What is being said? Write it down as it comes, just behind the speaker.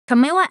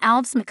Camila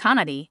Alves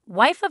McConaughey,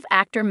 wife of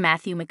actor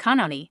Matthew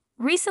McConaughey,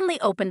 recently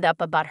opened up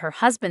about her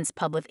husband's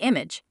public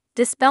image,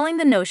 dispelling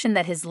the notion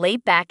that his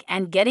laid-back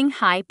and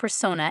getting-high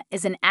persona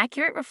is an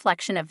accurate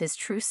reflection of his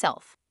true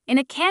self. In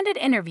a candid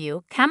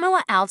interview,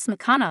 Camila Alves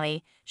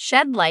McConaughey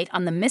shed light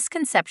on the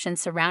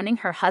misconceptions surrounding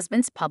her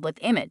husband's public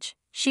image.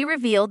 She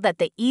revealed that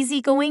the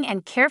easygoing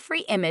and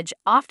carefree image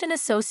often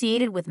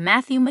associated with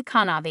Matthew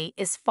McConaughey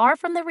is far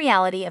from the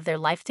reality of their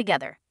life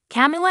together.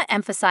 Camila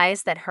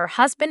emphasized that her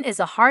husband is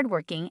a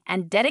hardworking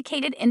and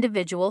dedicated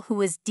individual who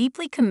is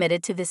deeply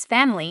committed to his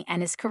family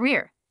and his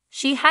career.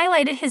 She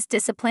highlighted his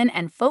discipline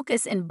and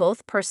focus in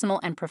both personal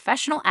and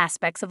professional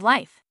aspects of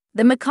life.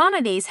 The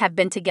McConaughey's have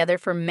been together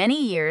for many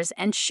years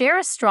and share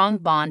a strong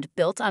bond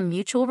built on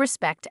mutual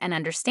respect and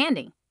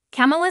understanding.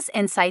 Camila's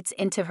insights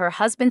into her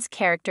husband's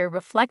character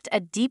reflect a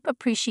deep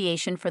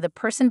appreciation for the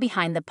person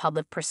behind the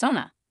public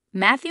persona.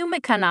 Matthew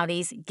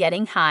McConaughey's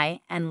getting high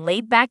and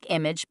laid-back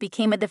image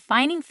became a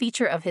defining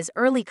feature of his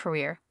early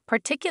career,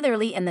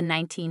 particularly in the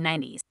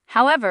 1990s.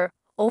 However,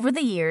 over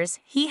the years,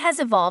 he has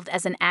evolved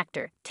as an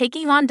actor,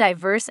 taking on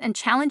diverse and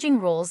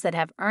challenging roles that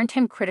have earned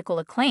him critical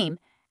acclaim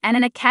and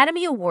an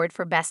Academy Award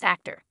for Best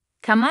Actor.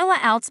 Camila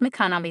Alves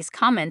McConaughey's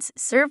comments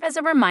serve as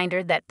a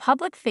reminder that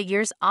public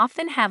figures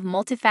often have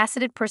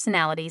multifaceted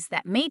personalities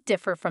that may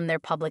differ from their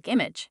public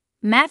image.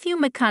 Matthew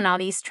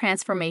McConaughey's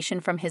transformation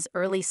from his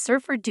early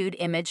surfer dude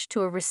image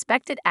to a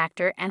respected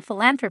actor and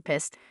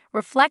philanthropist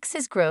reflects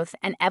his growth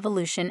and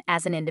evolution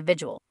as an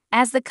individual.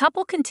 As the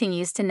couple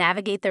continues to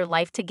navigate their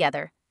life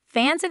together,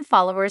 fans and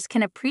followers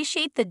can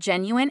appreciate the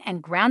genuine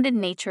and grounded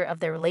nature of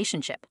their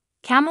relationship.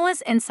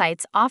 Camila's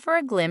insights offer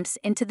a glimpse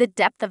into the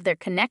depth of their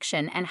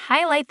connection and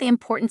highlight the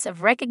importance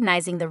of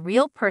recognizing the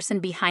real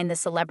person behind the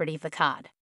celebrity facade.